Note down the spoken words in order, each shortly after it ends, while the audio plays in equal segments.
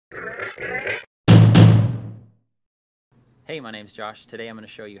Hey, my name's Josh. Today I'm going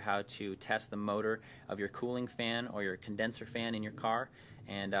to show you how to test the motor of your cooling fan or your condenser fan in your car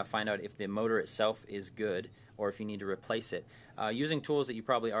and find out if the motor itself is good or if you need to replace it using tools that you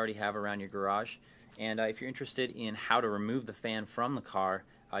probably already have around your garage. And if you're interested in how to remove the fan from the car,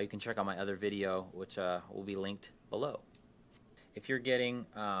 you can check out my other video, which will be linked below. If you're getting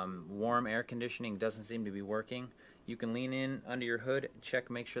warm air conditioning, doesn't seem to be working, you can lean in under your hood,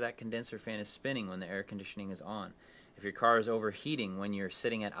 make sure that condenser fan is spinning when the air conditioning is on. If your car is overheating when you're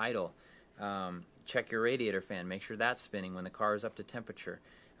sitting at idle, check your radiator fan. Make sure that's spinning when the car is up to temperature.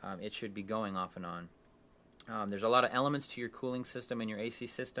 It should be going off and on. There's a lot of elements to your cooling system and your AC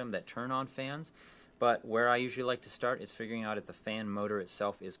system that turn on fans, but where I usually like to start is figuring out if the fan motor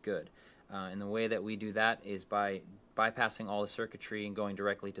itself is good. And the way that we do that is by bypassing all the circuitry and going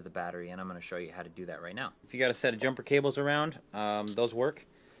directly to the battery, and I'm going to show you how to do that right now. If you got a set of jumper cables around, those work.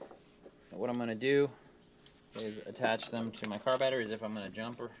 So what I'm going to do is attach them to my car battery as if I'm going to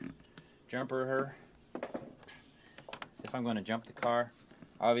jump her. If I'm going to jump the car,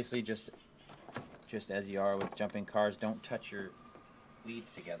 obviously just as you are with jumping cars, don't touch your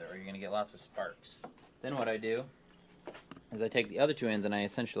leads together or you're going to get lots of sparks. Then what I do is I take the other two ends and I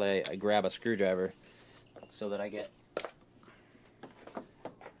grab a screwdriver so that I get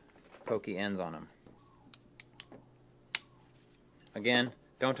pokey ends on them. Again,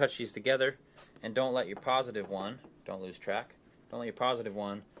 don't touch these together. And don't let your positive one, don't lose track, don't let your positive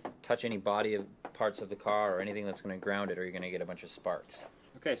one touch any body of parts of the car or anything that's going to ground it, or you're going to get a bunch of sparks.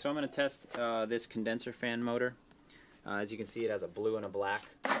 Okay, so I'm going to test this condenser fan motor. As you can see, it has a blue and a black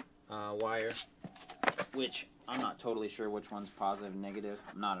wire, which I'm not totally sure which one's positive and negative.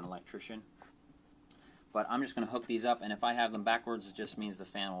 I'm not an electrician. But I'm just going to hook these up, and if I have them backwards, it just means the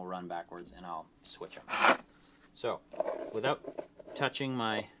fan will run backwards, and I'll switch them. So, without touching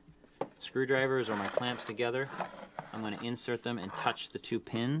my screwdrivers or my clamps together, I'm going to insert them and touch the two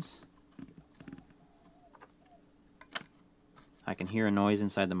pins. I can hear a noise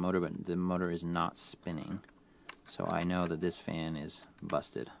inside the motor, but the motor is not spinning, so I know that this fan is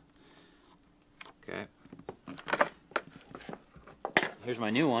busted. Okay. Here's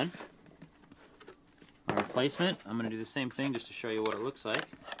my new one. My replacement. I'm going to do the same thing just to show you what it looks like.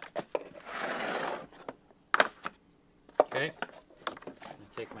 Okay.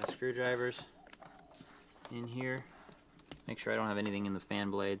 Take my screwdrivers in here, make sure I don't have anything in the fan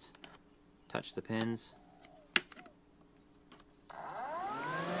blades, touch the pins,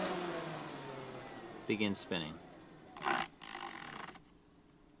 begin spinning,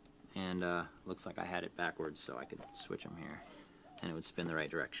 and looks like I had it backwards, so I could switch them here and it would spin the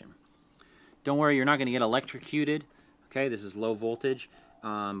right direction. Don't worry, you're not going to get electrocuted. Okay, this is low voltage.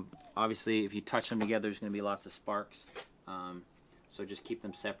 Obviously if you touch them together there's going to be lots of sparks. So just keep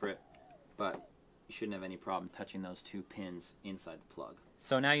them separate, but you shouldn't have any problem touching those two pins inside the plug.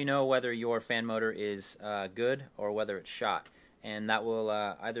 So now you know whether your fan motor is good or whether it's shot, and that will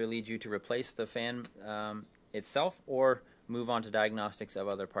either lead you to replace the fan itself or move on to diagnostics of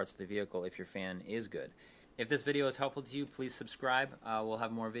other parts of the vehicle if your fan is good. If this video is helpful to you, please subscribe. We'll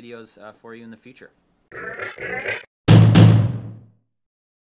have more videos for you in the future.